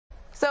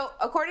So,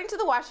 according to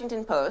the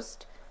Washington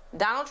Post,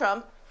 Donald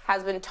Trump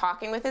has been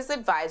talking with his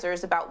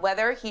advisors about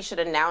whether he should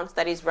announce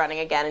that he's running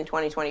again in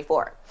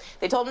 2024.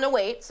 They told him to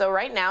wait, so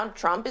right now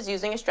Trump is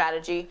using a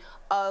strategy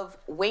of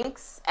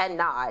winks and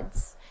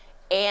nods,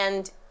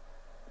 and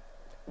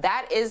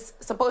that is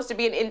supposed to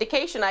be an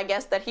indication, I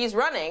guess, that he's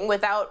running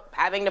without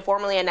having to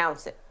formally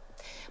announce it.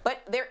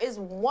 But there is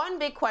one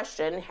big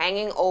question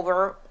hanging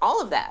over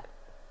all of that.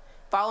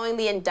 Following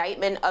the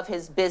indictment of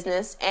his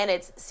business and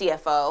its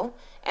CFO,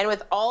 and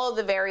with all of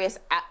the various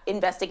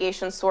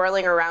investigations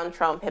swirling around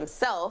Trump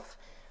himself,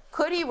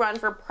 could he run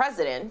for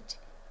president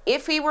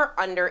if he were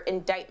under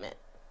indictment?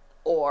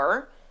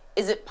 Or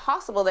is it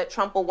possible that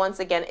Trump will once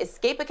again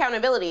escape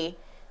accountability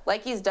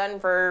like he's done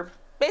for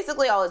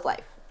basically all his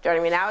life?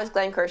 Joining me now is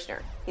Glenn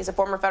Kirschner. He's a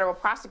former federal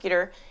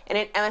prosecutor and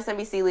an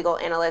MSNBC legal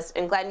analyst.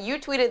 And Glenn, you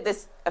tweeted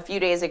this a few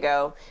days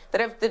ago,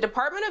 that if the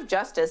Department of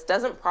Justice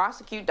doesn't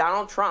prosecute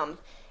Donald Trump,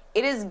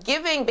 it is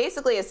giving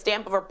basically a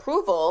stamp of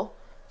approval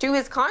to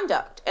his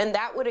conduct. And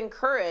that would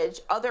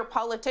encourage other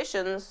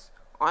politicians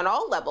on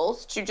all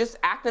levels to just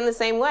act in the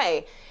same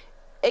way.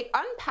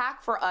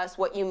 Unpack for us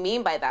what you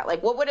mean by that.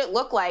 Like, what would it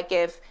look like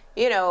if,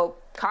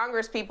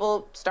 Congress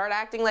people start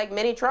acting like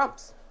mini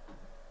Trumps?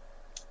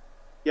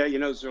 Yeah,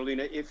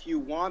 Zerlina, if you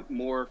want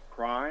more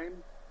crime,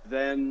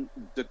 then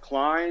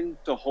decline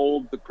to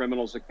hold the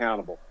criminals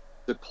accountable.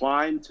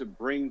 Decline to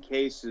bring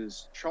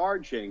cases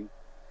charging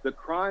the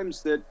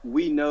crimes that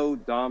we know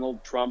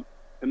Donald Trump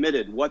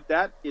committed. What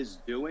that is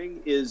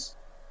doing is,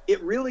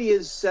 it really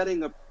is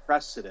setting a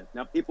precedent.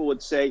 Now, people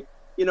would say,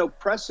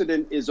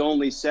 precedent is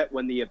only set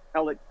when the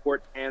appellate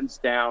court hands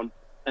down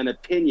an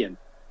opinion.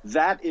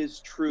 That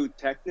is true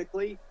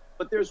technically,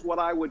 but there's what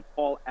I would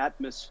call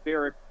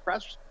atmospheric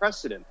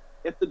precedent.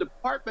 If the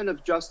Department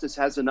of Justice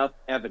has enough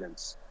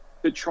evidence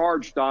to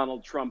charge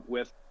Donald Trump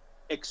with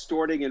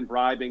extorting and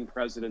bribing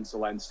President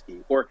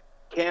Zelensky, or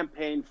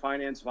campaign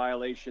finance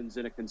violations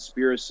in a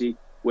conspiracy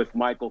with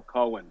Michael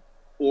Cohen,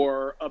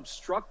 or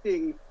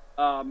obstructing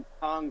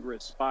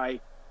Congress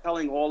by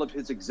telling all of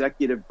his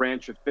executive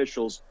branch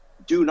officials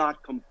do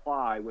not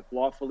comply with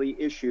lawfully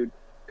issued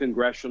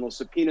congressional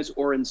subpoenas,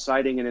 or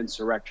inciting an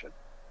insurrection.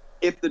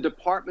 If the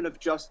Department of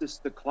Justice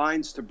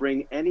declines to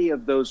bring any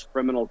of those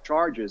criminal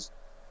charges,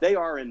 they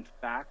are, in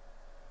fact,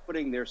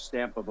 putting their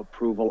stamp of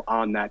approval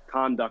on that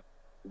conduct.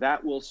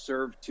 That will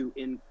serve to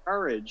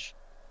encourage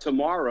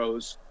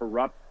tomorrow's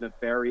corrupt,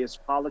 nefarious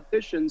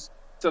politicians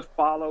to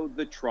follow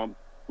the Trump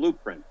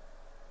blueprint.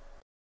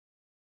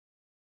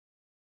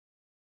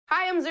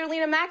 Hi, I'm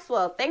Zerlina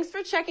Maxwell. Thanks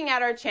for checking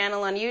out our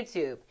channel on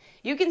YouTube.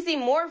 You can see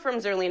more from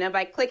Zerlina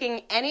by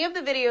clicking any of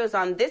the videos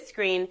on this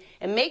screen,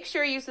 and make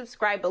sure you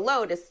subscribe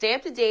below to stay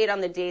up to date on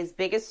the day's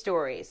biggest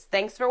stories.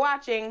 Thanks for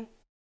watching.